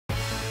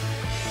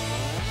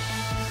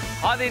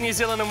Hi there, New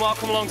Zealand, and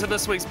welcome along to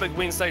this week's Big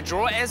Wednesday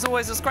draw. As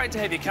always, it's great to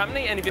have your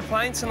company, and if you're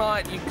playing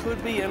tonight, you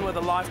could be in with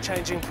a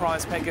life-changing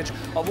prize package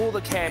of all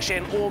the cash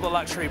and all the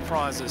luxury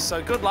prizes.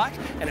 So good luck,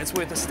 and it's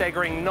worth a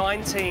staggering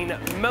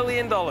 $19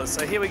 million.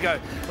 So here we go.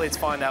 Let's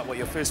find out what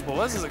your first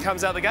ball is as it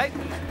comes out the gate.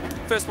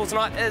 First ball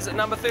tonight is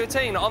number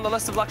 13. On the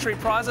list of luxury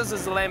prizes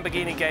is the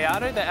Lamborghini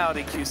Gallardo, the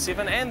Audi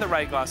Q7 and the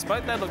Ray Glass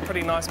boat. They look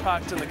pretty nice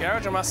parked in the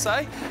garage, I must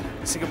say.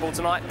 Second ball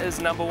tonight is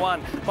number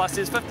 1. Plus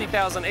there's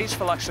 $50,000 each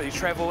for luxury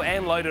travel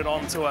and loaded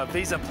onto a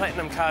Visa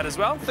Platinum card as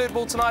well. Third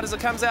ball tonight as it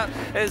comes out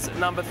is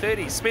number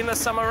 30. Spend this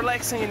summer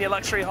relaxing in your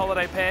luxury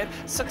holiday pad.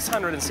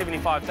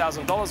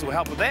 $675,000 will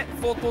help with that.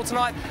 Fourth ball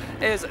tonight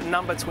is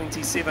number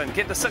 27.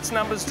 Get the 6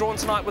 numbers drawn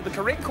tonight with the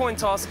correct coin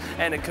toss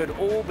and it could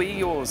all be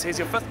yours. Here's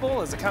your fifth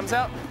ball as it comes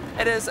out.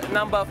 It is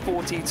number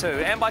 42,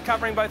 and by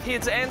covering both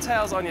heads and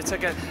tails on your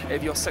ticket,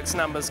 if your 6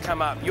 numbers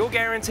come up, you're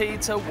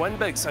guaranteed to win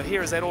big. So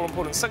here is that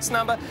all-important 6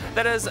 number,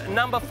 that is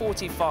number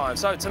 45.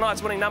 So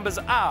tonight's winning numbers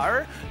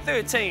are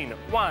 13,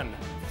 1,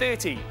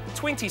 30,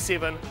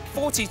 27,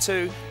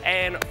 42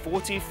 and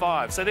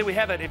 45. So there we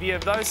have it. If you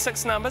have those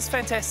 6 numbers,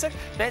 fantastic.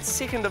 That's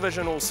second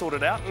division all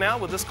sorted out. Now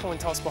with this coin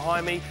toss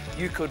behind me,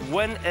 you could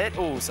win it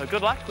all. So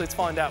good luck. Let's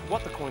find out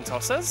what the coin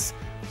toss is.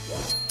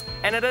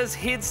 And it is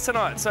heads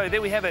tonight. So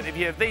there we have it. If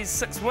you have these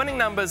 6 winning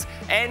numbers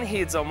and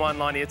heads on one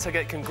line of your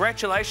ticket,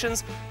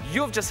 congratulations,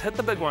 you've just hit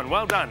the big one.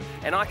 Well done.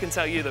 And I can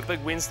tell you that Big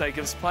Wednesday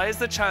gives players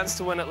the chance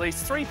to win at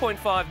least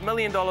 $3.5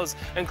 million,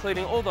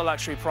 including all the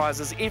luxury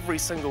prizes every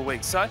single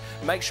week. So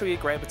make sure you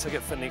grab a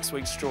ticket for next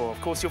week's draw.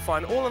 Of course, you'll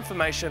find all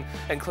information,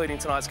 including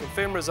tonight's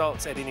confirmed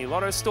results, at any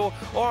Lotto store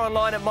or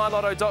online at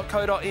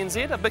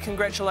mylotto.co.nz. A big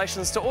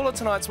congratulations to all of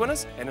tonight's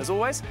winners. And as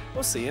always,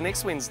 we'll see you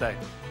next Wednesday.